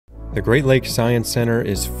The Great Lakes Science Center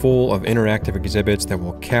is full of interactive exhibits that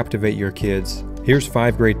will captivate your kids. Here's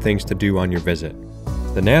 5 great things to do on your visit.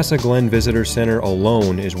 The NASA Glenn Visitor Center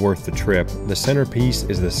alone is worth the trip. The centerpiece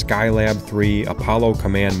is the Skylab 3 Apollo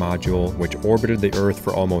Command Module, which orbited the Earth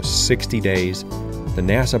for almost 60 days. The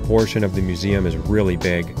NASA portion of the museum is really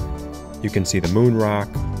big. You can see the moon rock,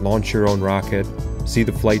 launch your own rocket, see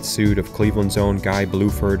the flight suit of Cleveland's own Guy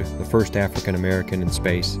Bluford, the first African American in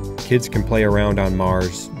space. Kids can play around on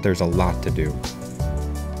Mars. There's a lot to do.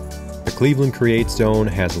 The Cleveland Create Zone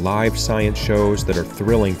has live science shows that are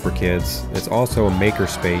thrilling for kids. It's also a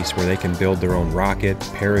makerspace where they can build their own rocket,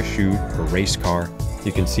 parachute, or race car.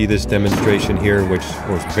 You can see this demonstration here, which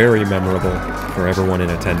was very memorable for everyone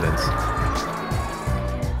in attendance.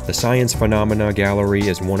 The Science Phenomena Gallery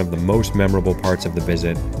is one of the most memorable parts of the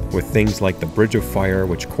visit, with things like the Bridge of Fire,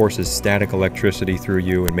 which courses static electricity through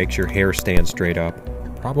you and makes your hair stand straight up.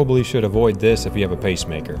 Probably should avoid this if you have a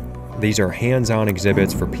pacemaker. These are hands-on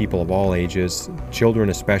exhibits for people of all ages. Children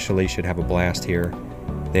especially should have a blast here.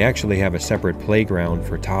 They actually have a separate playground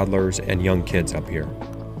for toddlers and young kids up here.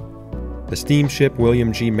 The Steamship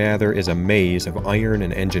William G. Mather is a maze of iron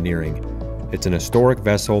and engineering. It's an historic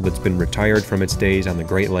vessel that's been retired from its days on the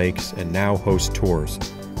Great Lakes and now hosts tours.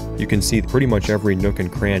 You can see pretty much every nook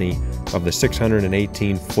and cranny of the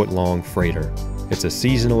 618-foot-long freighter. It's a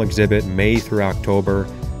seasonal exhibit, May through October.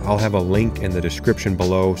 I'll have a link in the description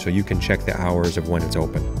below so you can check the hours of when it's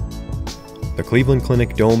open. The Cleveland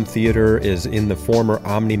Clinic Dome Theater is in the former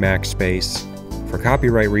OmniMax space. For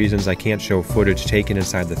copyright reasons, I can't show footage taken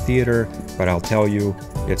inside the theater, but I'll tell you,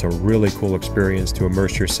 it's a really cool experience to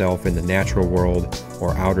immerse yourself in the natural world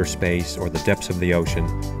or outer space or the depths of the ocean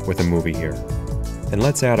with a movie here. And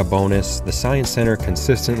let's add a bonus. The Science Center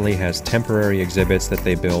consistently has temporary exhibits that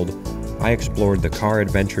they build. I explored the car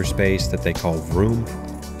adventure space that they call Vroom.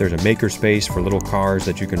 There's a makerspace for little cars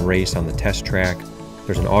that you can race on the test track.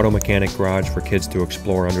 There's an auto mechanic garage for kids to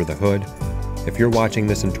explore under the hood. If you're watching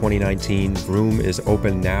this in 2019, Vroom is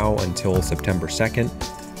open now until September 2nd.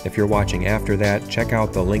 If you're watching after that, check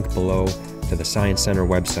out the link below to the Science Center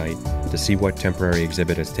website to see what temporary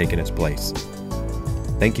exhibit has taken its place.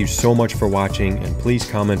 Thank you so much for watching, and please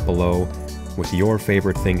comment below with your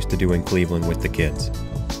favorite things to do in Cleveland with the kids.